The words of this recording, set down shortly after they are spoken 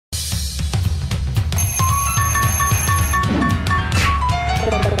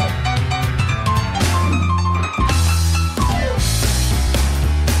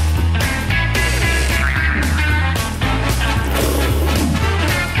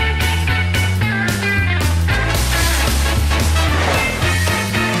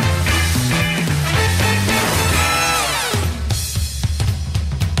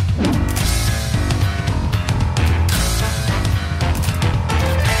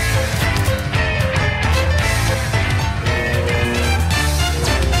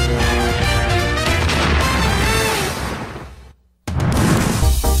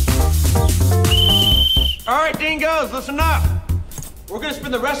fellas, listen up. We're gonna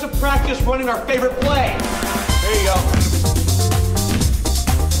spend the rest of practice running our favorite play. There you go.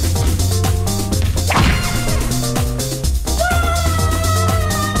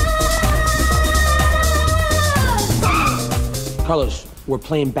 Carlos, we're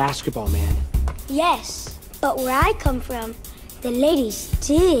playing basketball, man. Yes, but where I come from, the ladies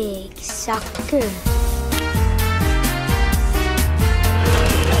dig soccer.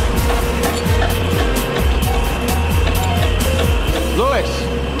 Louis!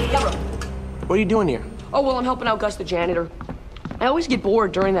 Yeah, bro. What are you doing here? Oh, well, I'm helping out Gus, the janitor. I always get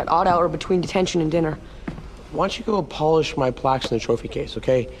bored during that odd hour between detention and dinner. Why don't you go polish my plaques in the trophy case,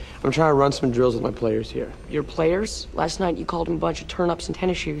 okay? I'm trying to run some drills with my players here. Your players? Last night you called them a bunch of turn-ups and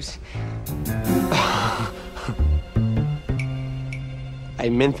tennis shoes. I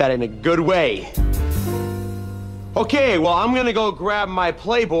meant that in a good way. Okay, well, I'm gonna go grab my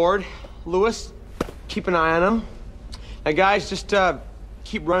playboard. Louis, keep an eye on him. Now, guys, just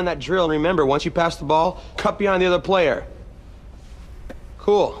keep running that drill, and remember, once you pass the ball, cut behind the other player.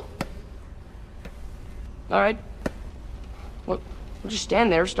 Cool. All right. Well, we'll just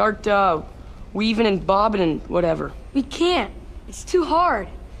stand there, start weaving and bobbing and whatever. We can't. It's too hard.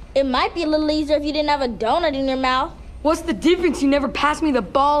 It might be a little easier if you didn't have a donut in your mouth. What's the difference? You never passed me the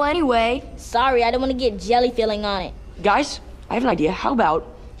ball anyway. Sorry, I didn't want to get jelly filling on it. Guys, I have an idea. How about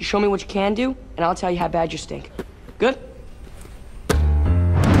you show me what you can do, and I'll tell you how bad you stink. Good?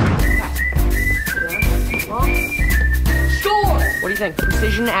 Score! What do you think?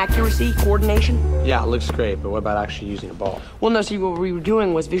 Precision, accuracy, coordination? Yeah, it looks great, but what about actually using a ball? Well, no, see, what we were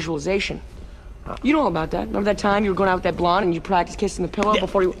doing was visualization. You know all about that. Remember that time you were going out with that blonde and you practiced kissing the pillow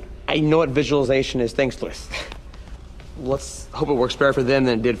before you... I know what visualization is. Thanks, Louis. Let's hope it works better for them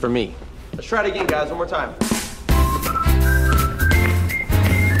than it did for me. Let's try it again, guys. One more time.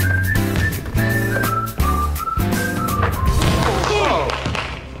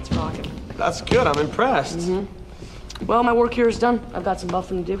 It's rocking. That's good. I'm impressed. Well, my work here is done. I've got some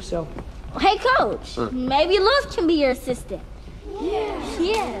buffing to do, so... Hey, Coach, maybe Lewis can be your assistant.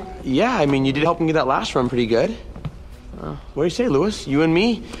 Yeah. Yeah, I mean, you did help him get that last run pretty good. What do you say, Louis? You and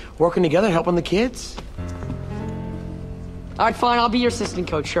me working together, helping the kids? All right, fine. I'll be your assistant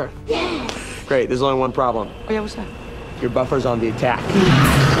coach, sure. Yes. Great. There's only one problem. Oh, yeah, what's that? Your buffer's on the attack.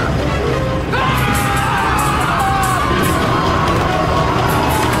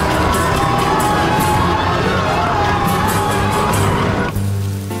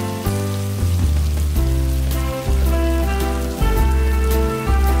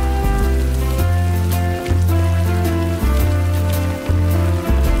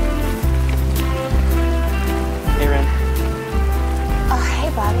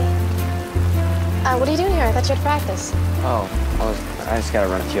 What are you doing here? I thought you had practice. Oh, I just gotta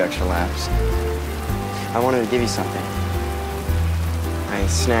run a few extra laps. I wanted to give you something. I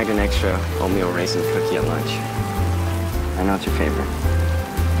snagged an extra oatmeal raisin cookie at lunch. I know it's your favorite.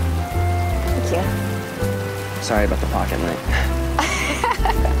 Thank you. Sorry about the pocket knife.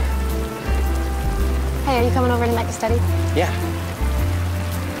 Hey, are you coming over tonight to study? Yeah.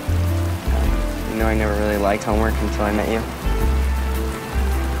 You know, I never really liked homework until I met you.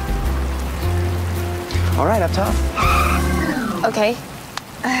 All right, up top. Okay.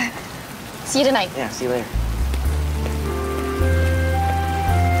 See you tonight. Yeah, see you later.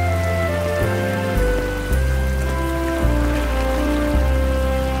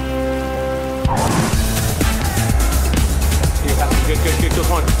 Good,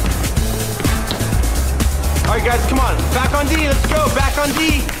 come on. All right, guys, come on. Back on D, let's go, back on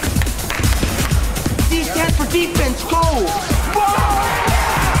D. D stands for defense, go.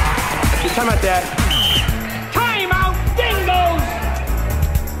 Whoa! Good time out, Dad.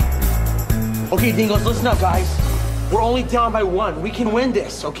 Okay, Dingos, listen up, guys. We're only down by 1. We can win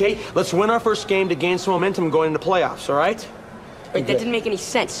this, okay? Let's win our first game to gain some momentum going into playoffs, all right? Wait, that didn't make any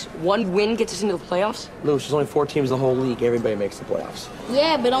sense. One win gets us into the playoffs? Louis, there's only 4 teams in the whole league. Everybody makes the playoffs.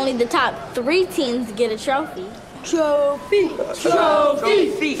 Yeah, but only the top 3 teams get a trophy. Trophy!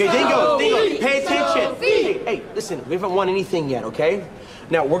 Okay, Dingo, pay attention. Hey, listen, we haven't won anything yet, okay?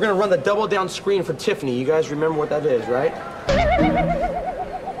 Now, we're gonna run the double down screen for Tiffany. You guys remember what that is, right?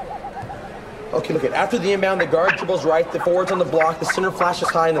 Okay, look, after the inbound, the guard dribbles right, the forward's on the block, the center flashes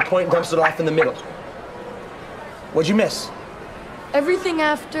high, and the point dumps it off in the middle. What'd you miss? Everything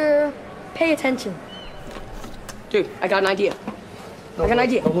after pay attention. Dude, I got an idea. I got an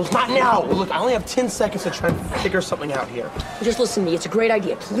idea. No, not now. Look, I only have 10 seconds to try and figure something out here. Just listen to me. It's a great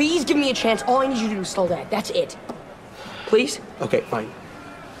idea. Please give me a chance. All I need you to do is stall that. That's it. Please? Okay, fine.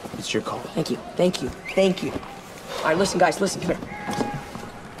 It's your call. Thank you. Thank you. Thank you. All right, listen, guys. Listen. Come here.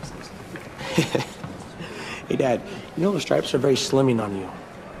 Hey, Dad, you know the stripes are very slimming on you.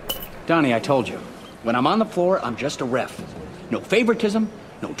 Donnie, I told you. When I'm on the floor, I'm just a ref. No favoritism,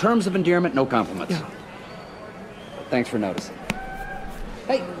 no terms of endearment, no compliments. Yeah. Thanks for noticing.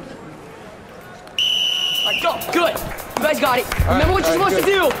 Hey. All right, go. Good. You guys got it. Remember what you're supposed to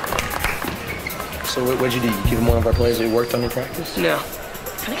do. So what'd you do? You give him one of our plays that we worked on in practice? No.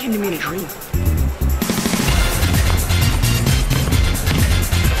 Kind of came to me in a dream.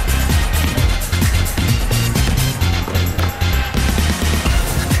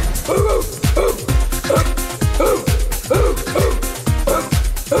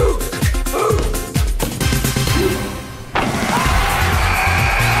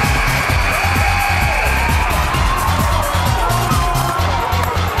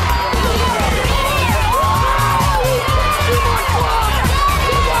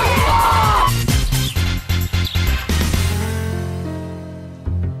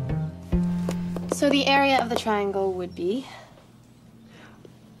 So the area of the triangle would be?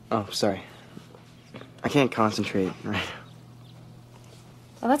 Oh, sorry. I can't concentrate right now.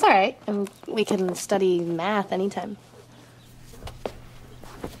 Well, that's all right. And we can study math anytime.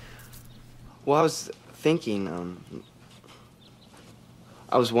 Well, I was thinking,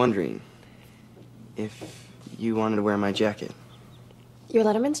 I was wondering if you wanted to wear my jacket. Your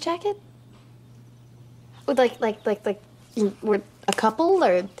Letterman's jacket? With we're a couple,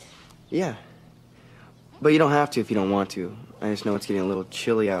 or? Yeah. But you don't have to if you don't want to. I just know it's getting a little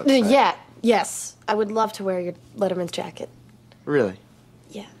chilly outside. Yeah, yes. I would love to wear your Letterman's jacket. Really?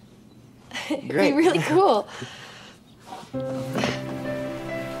 Yeah. Great. It'd be really cool.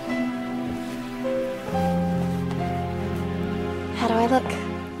 How do I look?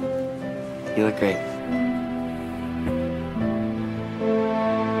 You look great.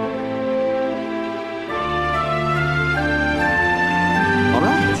 All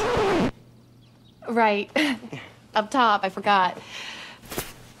right. Right. Up top, I forgot.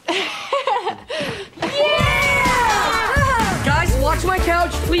 Guys, watch my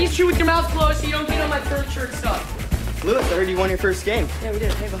couch. Please chew with your mouth closed so you don't get on my third shirt stuff. Lewis, I heard you won your first game. Yeah, we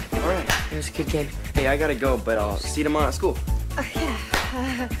did. Hey, bud. All right. It was a good game. Hey, I gotta go, but I'll see you tomorrow at school.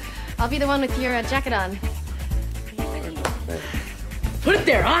 Yeah. I'll be the one with your jacket on. Put it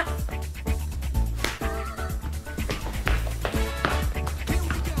there, huh?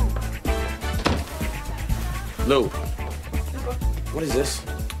 Lou, what is this?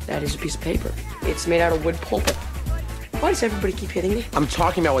 That is a piece of paper. It's made out of wood pulp. Why does everybody keep hitting me? I'm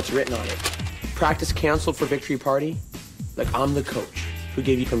talking about what's written on it. Practice canceled for victory party. Like, I'm the coach. Who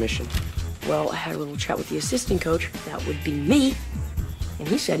gave you permission? Well, I had a little chat with the assistant coach. That would be me. And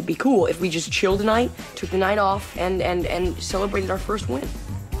he said it'd be cool if we just chilled tonight, took the night off, and celebrated our first win.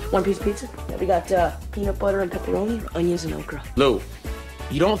 One piece of pizza. Yeah, we got peanut butter and pepperoni, onions and okra. Lou,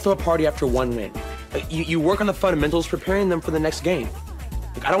 you don't throw a party after one win. You work on the fundamentals, preparing them for the next game.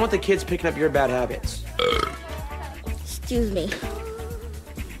 Look, I don't want the kids picking up your bad habits. Excuse me.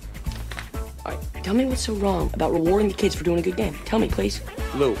 All right. Tell me what's so wrong about rewarding the kids for doing a good game. Tell me, please.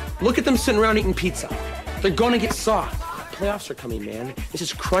 Lou, look at them sitting around eating pizza. They're gonna get soft. Playoffs are coming, man. This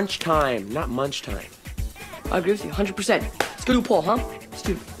is crunch time, not munch time. I agree with you, 100%. Let's go do a poll, huh? Let's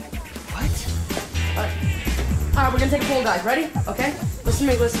do. What? All right, we're gonna take a poll, guys. Ready? Okay? Listen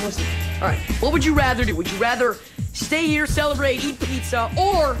to me, listen. All right, what would you rather do? Would you rather stay here, celebrate, eat pizza,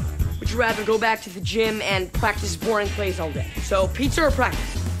 or would you rather go back to the gym and practice boring plays all day? So, pizza or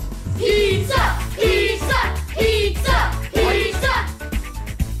practice? Pizza! Pizza! Pizza! Pizza!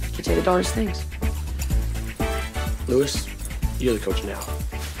 Kids say the darndest things. Lewis, you're the coach now.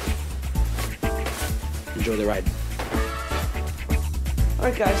 Enjoy the ride. All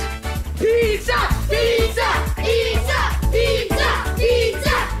right, guys. Pizza! Pizza! Pizza! Pizza!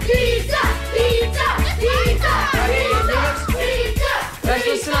 Pizza! Pizza! Pizza! Pizza! Pizza! Guys,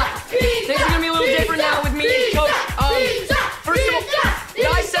 listen up. Things are gonna be a little different now with me and Coach. First of all,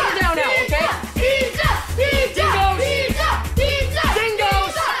 guys, settle down now, okay? Pizza! Pizza! Dingoes! Pizza! Pizza!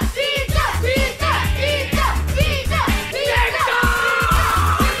 Dingoes! Pizza! Pizza! Pizza! Pizza!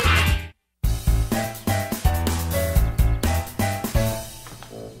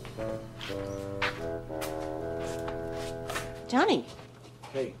 Johnny.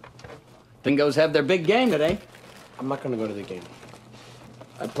 Hey, Dingoes have their big game today. I'm not gonna go to the game.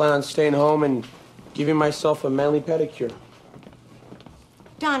 I plan on staying home and giving myself a manly pedicure.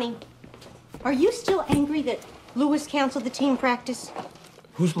 Donnie, are you still angry that Lewis canceled the team practice?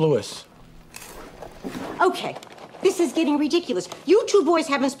 Who's Lewis? Okay, this is getting ridiculous. You two boys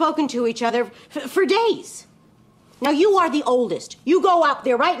haven't spoken to each other for days. Now, you are the oldest. You go out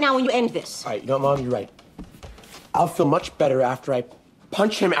there right now and you end this. All right, you know what, Mom? You're right. I'll feel much better after I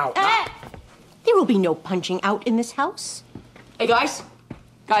punch him out. There will be no punching out in this house. Hey, guys.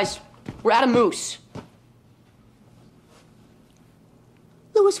 Guys, we're at a moose.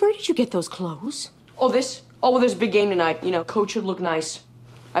 Louis, where did you get those clothes? Oh, this? Oh, well, there's a big game tonight. You know, coach should look nice.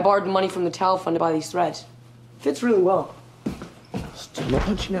 I borrowed the money from the towel fund to buy these threads. Fits really well. Still no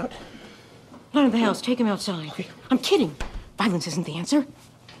punching out. Out of the house. Take him outside. I'm kidding. Violence isn't the answer.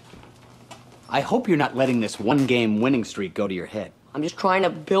 I hope you're not letting this one-game winning streak go to your head. I'm just trying to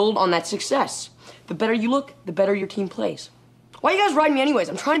build on that success. The better you look, the better your team plays. Why are you guys riding me anyways?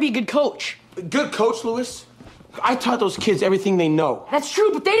 I'm trying to be a good coach. Good coach, Louis. I taught those kids everything they know. That's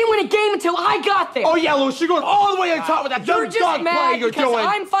true, but they didn't win a game until I got there. Oh, yeah, Louis, you're going all the way on top with that You're dumb just dog mad play you're because doing.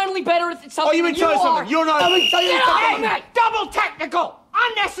 I'm finally better at something Oh, you mean than you tell you are. something? You're not. Let me tell you Get something. off me! Double technical!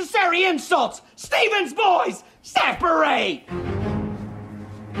 Unnecessary insults! Stevens boys! Separate!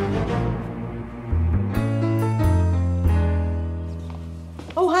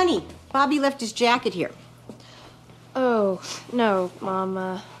 Oh, honey, Bobby left his jacket here. Oh, no,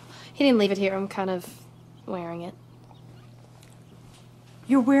 Mom. He didn't leave it here. I'm kind of wearing it.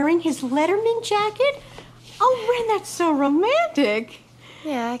 You're wearing his Letterman jacket? Oh, Ren, that's so romantic.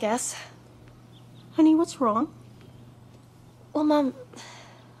 Yeah, I guess. Honey, what's wrong? Well, Mom...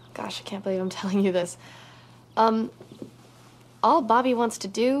 Gosh, I can't believe I'm telling you this. All Bobby wants to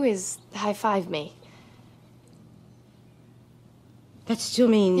do is high-five me. That still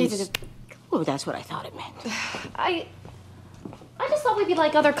means... Yeah, Oh, that's what I thought it meant. I just thought we'd be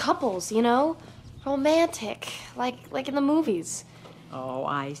like other couples, you know? Romantic, like in the movies. Oh,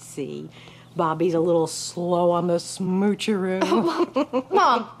 I see. Bobby's a little slow on the smoocheroo.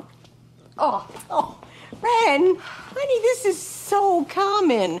 Mom! Oh, Ren, honey, this is so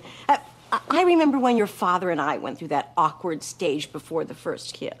common. I remember when your father and I went through that awkward stage before the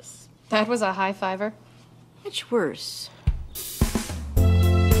first kiss. That was a high-fiver? Much worse.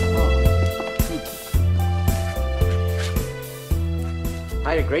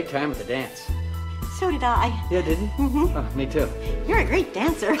 I had a great time at the dance. So did I. Yeah, didn't you? Mm-hmm. Oh, me too. You're a great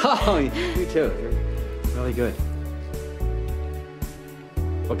dancer. Oh, you too. You're really good.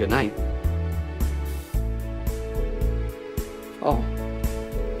 Well, good night. Oh.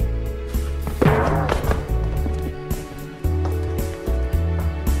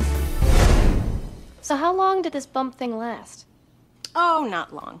 So how long did this bump thing last? Oh,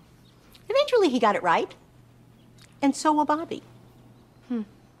 not long. Eventually he got it right. And so will Bobby.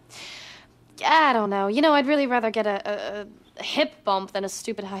 I don't know. You know, I'd really rather get a hip bump than a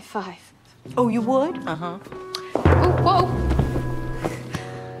stupid high five. Oh, you would? Uh-huh. Whoa.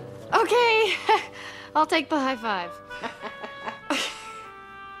 Okay. I'll take the high five.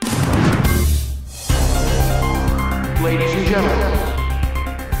 Ladies and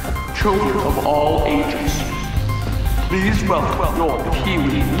gentlemen, children of all ages, please welcome your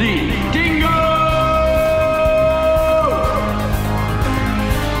Pee-wee League Dingo!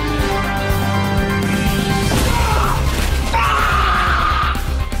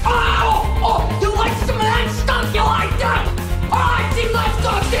 You like some of that stuff? You like that? All right, team, let's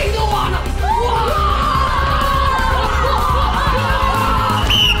go Dingo on them!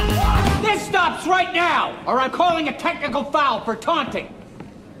 This stops right now, or I'm calling a technical foul for taunting.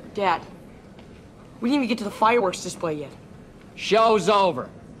 Dad, we didn't even get to the fireworks display yet. Show's over.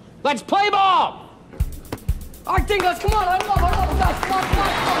 Let's play ball! All right, Dingoes, come on, I love guys, come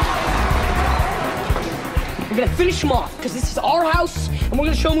on. We're gonna finish them off, because this is our house, and we're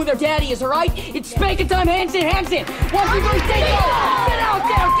gonna show them who their daddy is, all right? It's spanking time, hands in, hands in. 1, 2, 3, Dingo! Get out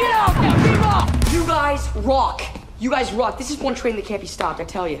there, beat 'em up! You guys rock. You guys rock. This is one train that can't be stopped, I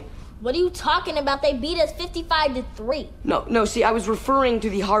tell you. What are you talking about? They beat us 55-3. No, see, I was referring to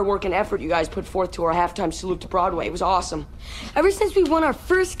the hard work and effort you guys put forth to our halftime salute to Broadway. It was awesome. Ever since we won our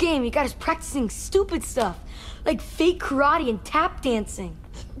first game, you got us practicing stupid stuff, like fake karate and tap dancing.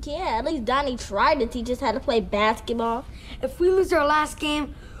 Yeah, at least Donnie tried to teach us how to play basketball. If we lose our last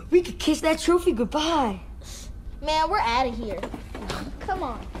game, we could kiss that trophy goodbye. Man, we're out of here. Come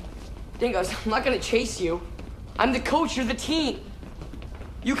on. Dingoes, I'm not gonna chase you. I'm the coach of the team.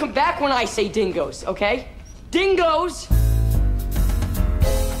 You come back when I say dingoes, okay? Dingoes!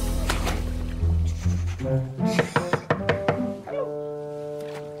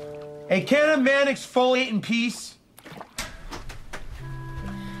 Hey, can a man exfoliate in peace?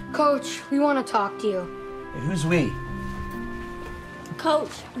 Coach, we want to talk to you. Hey, who's we?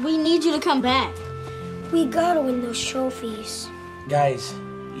 Coach, we need you to come back. We gotta win those trophies. Guys,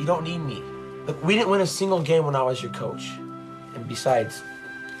 you don't need me. Look, we didn't win a single game when I was your coach. And besides,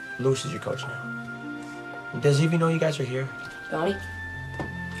 Louis is your coach now. Does he even know you guys are here? Donnie,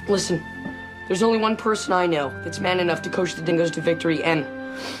 listen, there's only one person I know that's man enough to coach the Dingoes to victory, and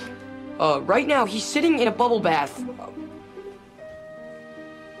Right now, he's sitting in a bubble bath.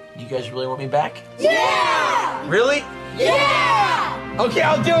 Do you guys really want me back? Yeah! Really? Yeah! Okay,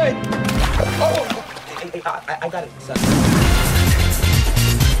 I'll do it. Oh, I got it.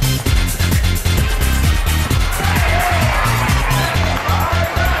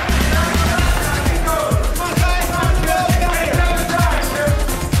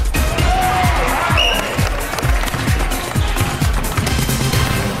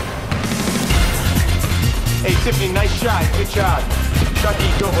 Hey, Tiffany, nice shot. Good job. Chucky,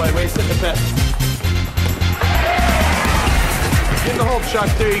 go boy. Way to set the pet. In the hole, Chuck.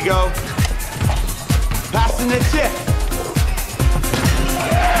 There you go. Passing the tip.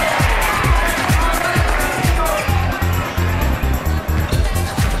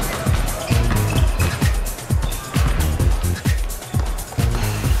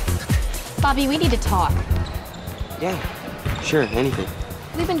 Bobby, we need to talk. Yeah, sure, anything.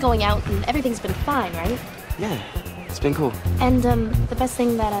 We've been going out and everything's been fine, right? Yeah, it's been cool. And the best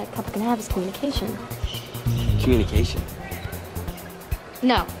thing that a couple can have is communication. Communication.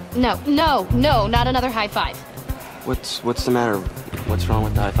 No, not another high five. What's the matter? What's wrong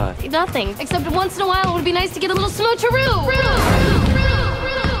with the high five? Nothing, except once in a while it would be nice to get a little smoocheroo.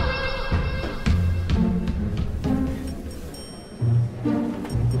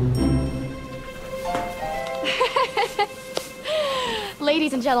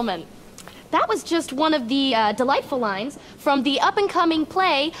 Ladies and gentlemen, that was just one of the delightful lines from the up-and-coming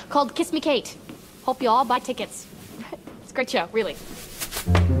play called Kiss Me Kate. Hope you all buy tickets. It's a great show, really.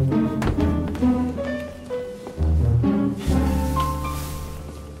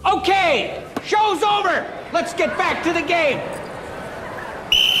 Okay, show's over. Let's get back to the game.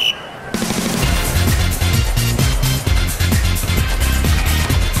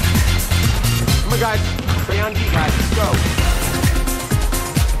 Come on, guys. Stay on beat, guys. Let's go.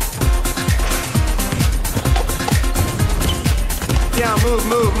 Yeah, move.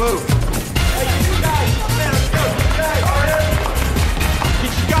 Hey, you guys. Man, let's go.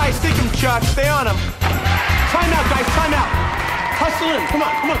 Get you guys. Take him, Chuck. Stay on him. Time out, guys. Time out. Hustle in. Come on.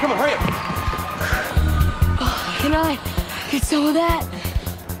 Hurry up. Can I get some of that?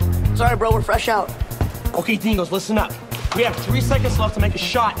 Sorry, bro, we're fresh out. Okay, Dingos, listen up. We have 3 seconds left to make a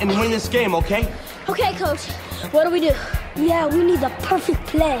shot and win this game, okay? Okay, Coach. What do we do? Yeah, we need the perfect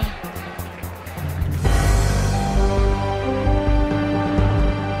play.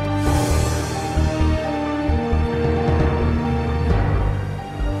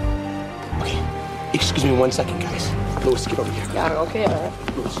 Excuse me 1 second, guys. Louis, get over here. Yeah, okay, all right.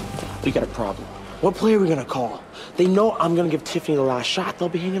 Louis, we got a problem. What play are we gonna call? They know I'm gonna give Tiffany the last shot. They'll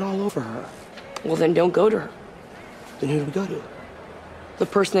be hanging all over her. Well, then don't go to her. Then who do we go to? The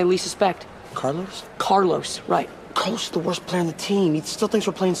person they least suspect. Carlos? Carlos, right. Carlos is the worst player on the team. He still thinks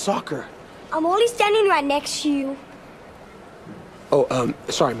we're playing soccer. I'm only standing right next to you. Oh,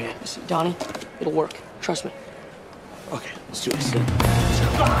 sorry, man. Listen, Donnie, it'll work. Trust me. Okay, let's do this.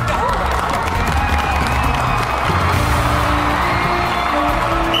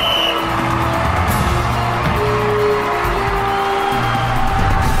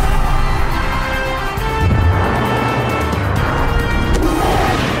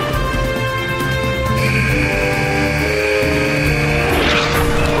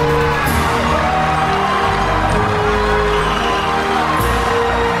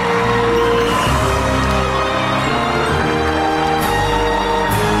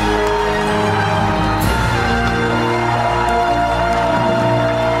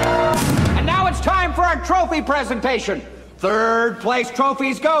 Trophy presentation. Third place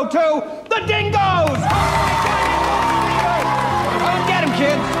trophies go to the Dingos! Come get them,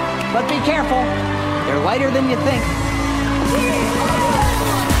 kids. But be careful. They're lighter than you think.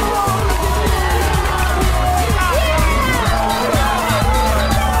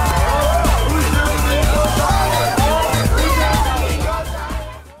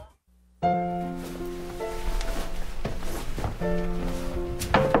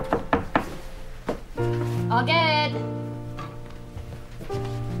 All good.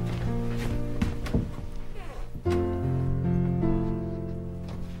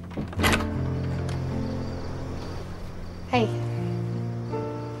 Hey.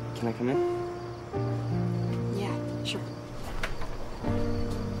 Can I come in? Yeah, sure.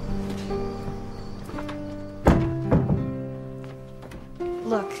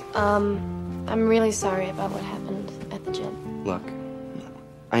 Look, I'm really sorry about what happened at the gym. Look,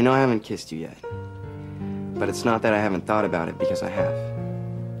 I know I haven't kissed you yet. But it's not that I haven't thought about it, because I have.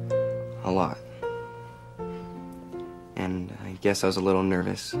 A lot. And I guess I was a little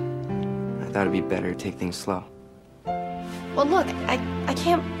nervous. I thought it'd be better to take things slow. Well, look, I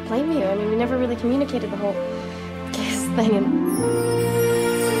can't blame you. I mean, we never really communicated the whole kiss thing and...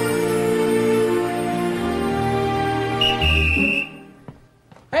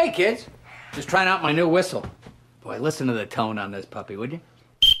 Hey, kids. Just trying out my new whistle. Boy, listen to the tone on this puppy, would you?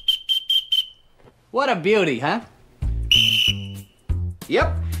 What a beauty, huh?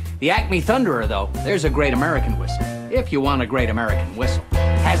 Yep. The Acme Thunderer, though, there's a great American whistle. If you want a great American whistle.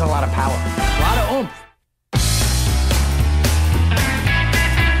 Has a lot of power, a lot of oomph.